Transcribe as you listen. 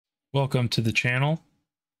Welcome to the channel.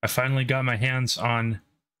 I finally got my hands on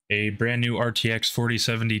a brand new RTX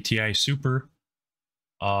 4070 Ti Super.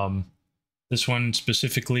 This one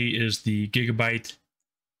specifically is the Gigabyte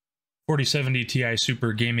 4070 Ti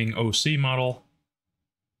Super Gaming OC model.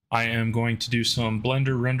 I am going to do some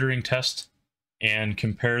Blender rendering tests and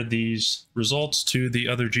compare these results to the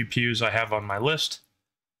other GPUs I have on my list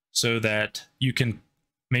so that you can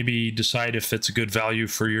maybe decide if it's a good value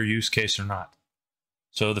for your use case or not.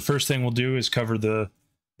 So the first thing we'll do is cover the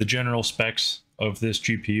general specs of this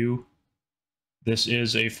GPU. This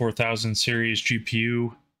is a 4000 series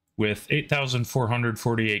GPU with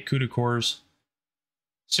 8448 CUDA cores,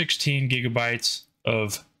 16 gigabytes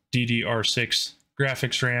of DDR6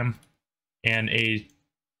 graphics RAM, and a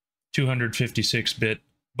 256-bit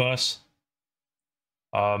bus.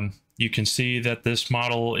 You can see that this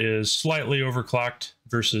model is slightly overclocked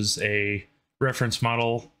versus a reference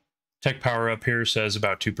model. Tech power up here says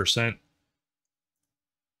about 2%.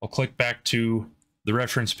 I'll click back to the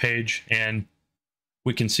reference page and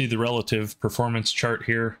we can see the relative performance chart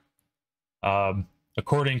here.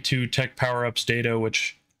 According to Tech Power Up's data,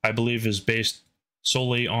 which I believe is based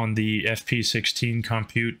solely on the FP16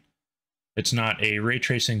 compute, it's not a ray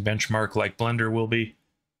tracing benchmark like Blender will be.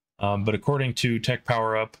 But according to Tech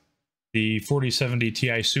Power Up, the 4070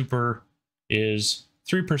 Ti Super is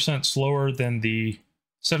 3% slower than the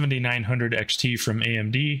 7900 XT from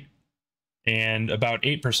AMD and about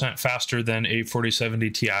 8% faster than a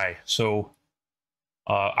 4070 Ti. So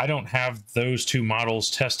I don't have those two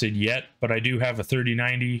models tested yet, but I do have a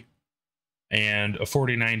 3090 and a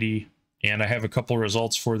 4090, and I have a couple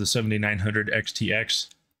results for the 7900 XTX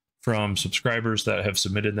from subscribers that have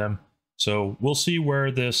submitted them. So we'll see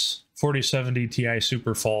where this 4070 Ti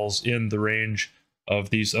Super falls in the range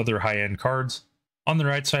of these other high-end cards. On the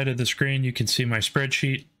right side of the screen, you can see my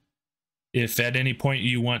spreadsheet. If at any point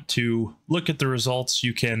you want to look at the results,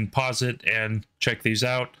 you can pause it and check these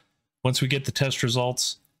out. Once we get the test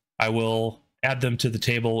results, I will add them to the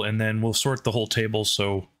table and then we'll sort the whole table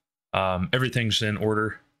so everything's in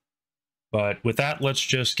order. But with that, let's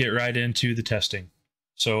just get right into the testing.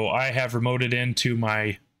 So I have remoted into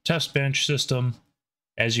my test bench system.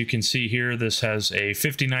 As you can see here, this has a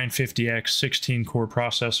 5950X 16-core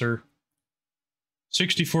processor,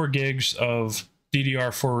 64 gigs of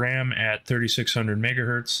DDR4 RAM at 3600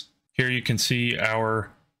 megahertz. Here you can see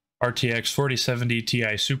our RTX 4070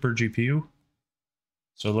 Ti Super GPU.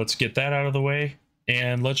 So let's get that out of the way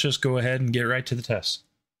and let's just go ahead and get right to the test.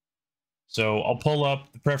 So I'll pull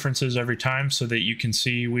up the preferences every time so that you can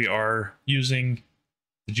see we are using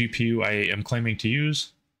the GPU I am claiming to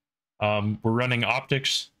use. We're running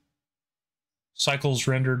optics, cycles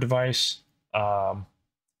render device,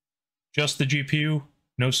 just the GPU,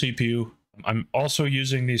 no CPU. I'm also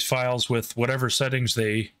using these files with whatever settings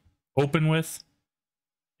they open with,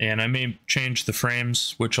 and I may change the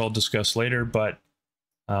frames, which I'll discuss later, but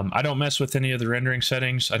I don't mess with any of the rendering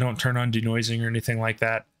settings. I don't turn on denoising or anything like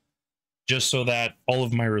that, just so that all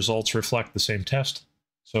of my results reflect the same test.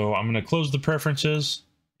 So I'm going to close the preferences,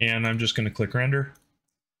 and I'm just going to click render.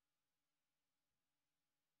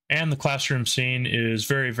 And the classroom scene is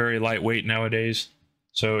very, very lightweight nowadays,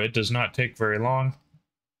 so it does not take very long.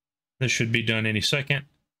 This should be done any second.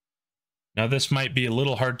 Now this might be a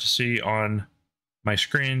little hard to see on my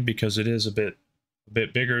screen because it is a bit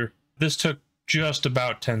bigger. This took just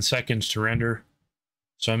about 10 seconds to render.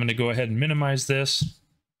 So I'm going to go ahead and minimize this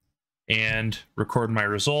and record my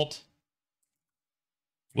result.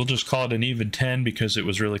 We'll just call it an even 10 because it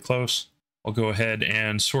was really close. I'll go ahead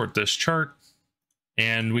and sort this chart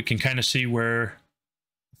and we can kind of see where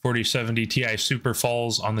 4070 Ti Super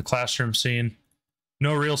falls on the classroom scene.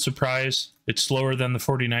 No real surprise. It's slower than the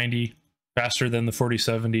 4090, faster than the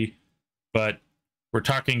 4070, but we're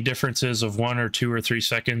talking differences of 1 or 2 or 3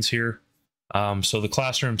 seconds here. So the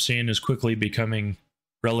classroom scene is quickly becoming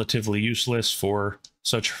relatively useless for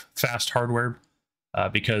such fast hardware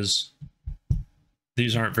because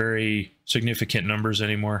these aren't very significant numbers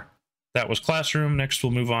anymore. That was classroom. Next,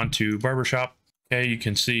 we'll move on to Barbershop. Okay, you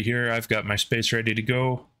can see here I've got my space ready to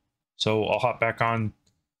go. So I'll hop back on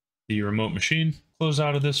the remote machine, close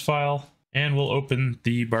out of this file, and we'll open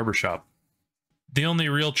the Barbershop. The only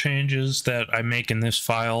real changes that I make in this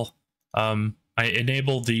file, I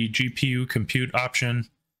enable the GPU compute option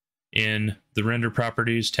in the render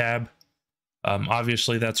properties tab.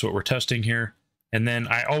 Obviously that's what we're testing here. And then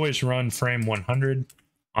I always run frame 100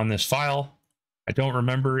 on this file. I don't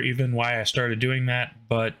remember even why I started doing that,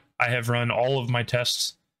 but I have run all of my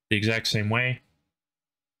tests the exact same way.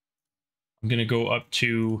 I'm going to go up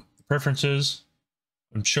to preferences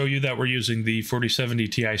and show you that we're using the 4070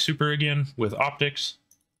 Ti Super again with optics.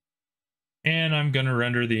 and I'm going to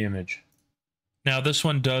render the image. Now this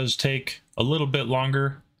one does take a little bit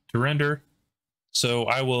longer to render, so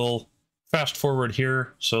I will fast forward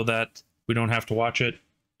here so that we don't have to watch it,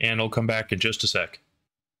 and I'll come back in just a sec.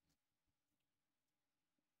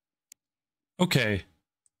 Okay,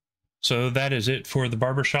 so that is it for the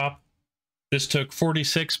Barbershop. This took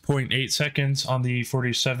 46.8 seconds on the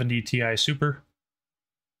 4070 Ti Super.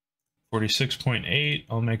 46.8,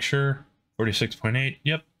 I'll make sure. 46.8,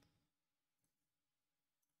 yep.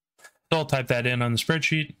 So I'll type that in on the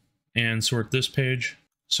spreadsheet and sort this page.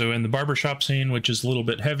 So in the Barbershop scene, which is a little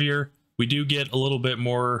bit heavier, we do get a little bit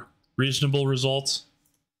more reasonable results.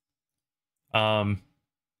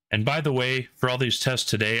 And by the way, for all these tests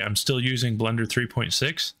today, I'm still using Blender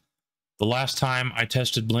 3.6. The last time I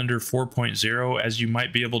tested Blender 4.0, as you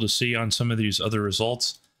might be able to see on some of these other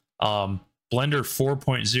results, Blender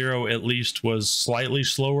 4.0 at least was slightly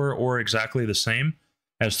slower or exactly the same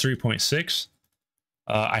as 3.6.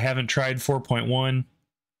 I haven't tried 4.1,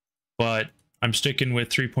 but I'm sticking with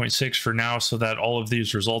 3.6 for now so that all of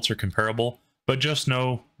these results are comparable. But just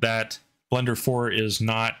know that Blender 4 is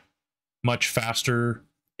not much faster,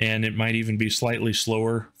 and it might even be slightly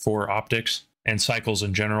slower for optics and cycles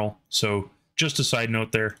in general. So just a side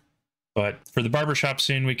note there. But for the Barbershop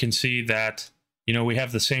scene, we can see that, you know, we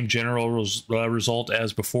have the same general result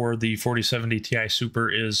as before. The 4070 Ti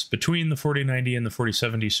Super is between the 4090 and the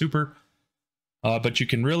 4070 Super. But you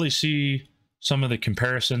can really see some of the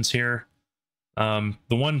comparisons here. The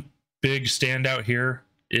one big standout here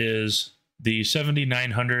is the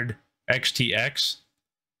 7900 XTX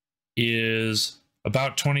is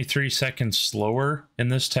about 23 seconds slower in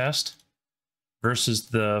this test versus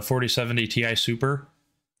the 4070 Ti Super.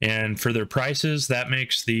 And for their prices, that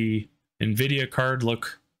makes the NVIDIA card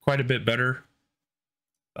look quite a bit better.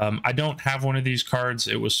 I don't have one of these cards.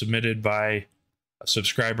 It was submitted by a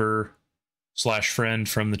subscriber / friend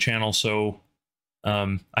from the channel, so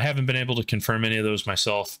I haven't been able to confirm any of those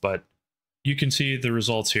myself, but you can see the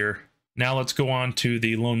results here. Now let's go on to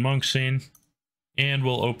the Lone Monk scene, and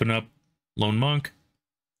we'll open up Lone Monk.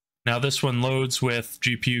 Now this one loads with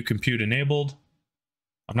GPU compute enabled.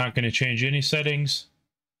 I'm not going to change any settings.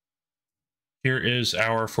 Here is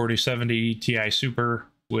our 4070 Ti Super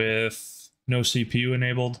with no CPU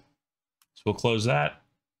enabled. So we'll close that,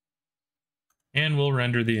 and we'll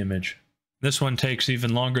render the image. This one takes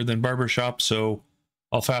even longer than Barbershop, so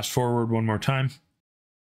I'll fast forward one more time.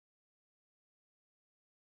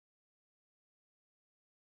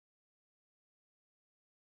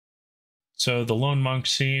 So the Lone Monk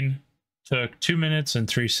scene took 2 minutes and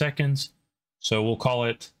 3 seconds, so we'll call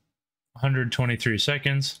it 123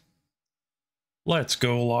 seconds. Let's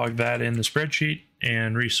go log that in the spreadsheet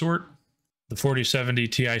and resort. The 4070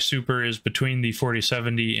 Ti Super is between the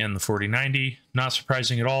 4070 and the 4090. Not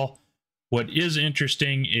surprising at all. What is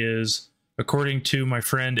interesting is, according to my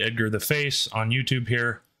friend Edgar the Face on YouTube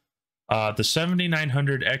here, the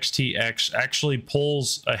 7900 XTX actually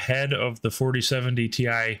pulls ahead of the 4070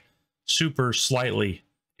 Ti Super slightly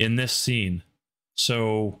in this scene.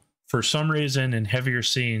 So for some reason in heavier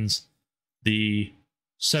scenes, the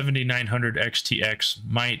 7900 XTX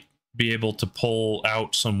might be able to pull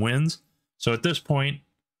out some wins. So at this point,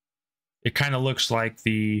 it kind of looks like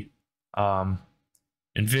the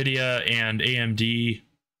NVIDIA and AMD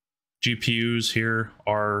GPUs here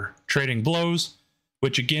are trading blows,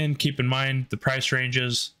 which again, keep in mind, the price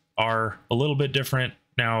ranges are a little bit different.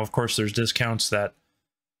 Now, of course, there's discounts that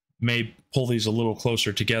may pull these a little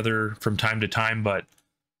closer together from time to time, but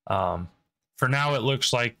for now, it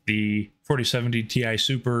looks like the 4070 Ti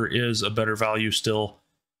Super is a better value still,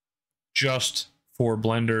 just for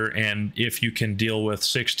Blender, and if you can deal with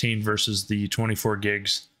 16 versus the 24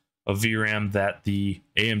 gigs of VRAM that the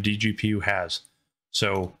AMD GPU has.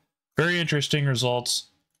 So very interesting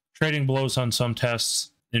results. Trading blows on some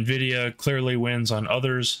tests. NVIDIA clearly wins on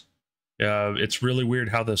others. It's really weird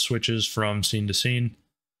how this switches from scene to scene,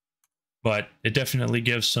 but it definitely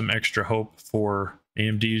gives some extra hope for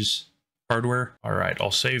AMD's hardware. All right,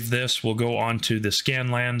 I'll save this. We'll go on to the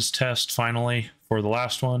Scanlands test finally for the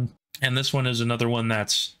last one. And this one is another one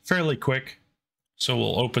that's fairly quick. So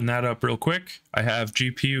we'll open that up real quick. I have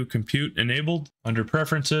GPU compute enabled. Under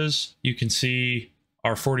preferences, you can see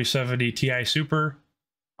our 4070 Ti Super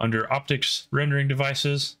under optics rendering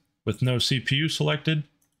devices with no CPU selected.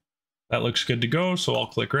 That looks good to go, so I'll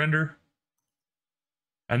click render.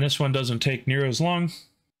 And this one doesn't take near as long,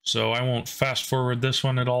 so I won't fast forward this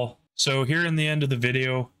one at all. So here in the end of the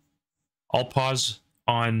video, I'll pause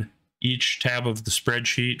on each tab of the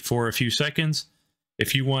spreadsheet for a few seconds.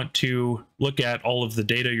 If you want to look at all of the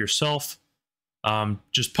data yourself,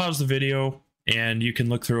 just pause the video and you can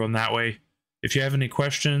look through them that way. If you have any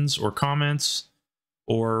questions or comments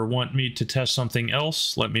or want me to test something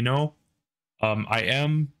else, let me know. I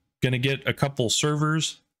am going to get a couple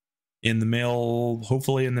servers in the mail,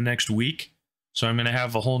 hopefully in the next week. So I'm going to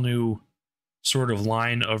have a whole new sort of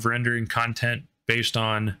line of rendering content based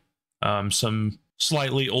on some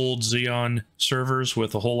slightly old Xeon servers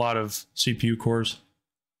with a whole lot of CPU cores.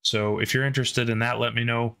 So if you're interested in that, let me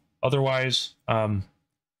know. Otherwise,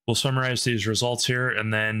 we'll summarize these results here,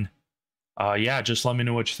 and then yeah, just let me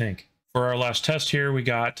know what you think. For our last test here, we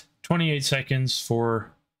got 28 seconds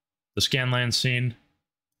for the Scanlands scene.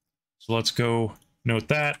 So let's go note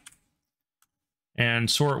that and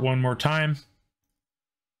sort one more time.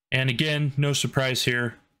 And again, no surprise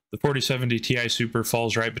here. The 4070 Ti Super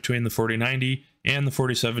falls right between the 4090 and the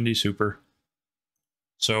 4070 Super.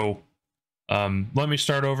 So let me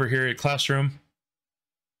start over here at Classroom.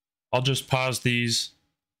 I'll just pause these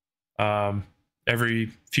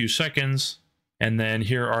every few seconds. And then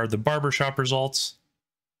here are the Barbershop results.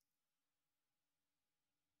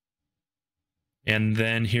 And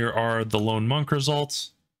then here are the Lone Monk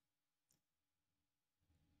results.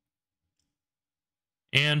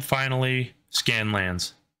 And finally,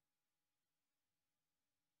 Scanlands.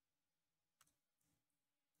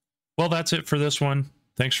 Well, that's it for this one.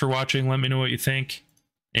 Thanks for watching. Let me know what you think.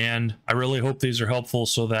 And I really hope these are helpful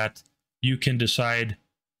so that you can decide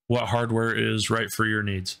what hardware is right for your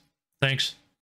needs. Thanks.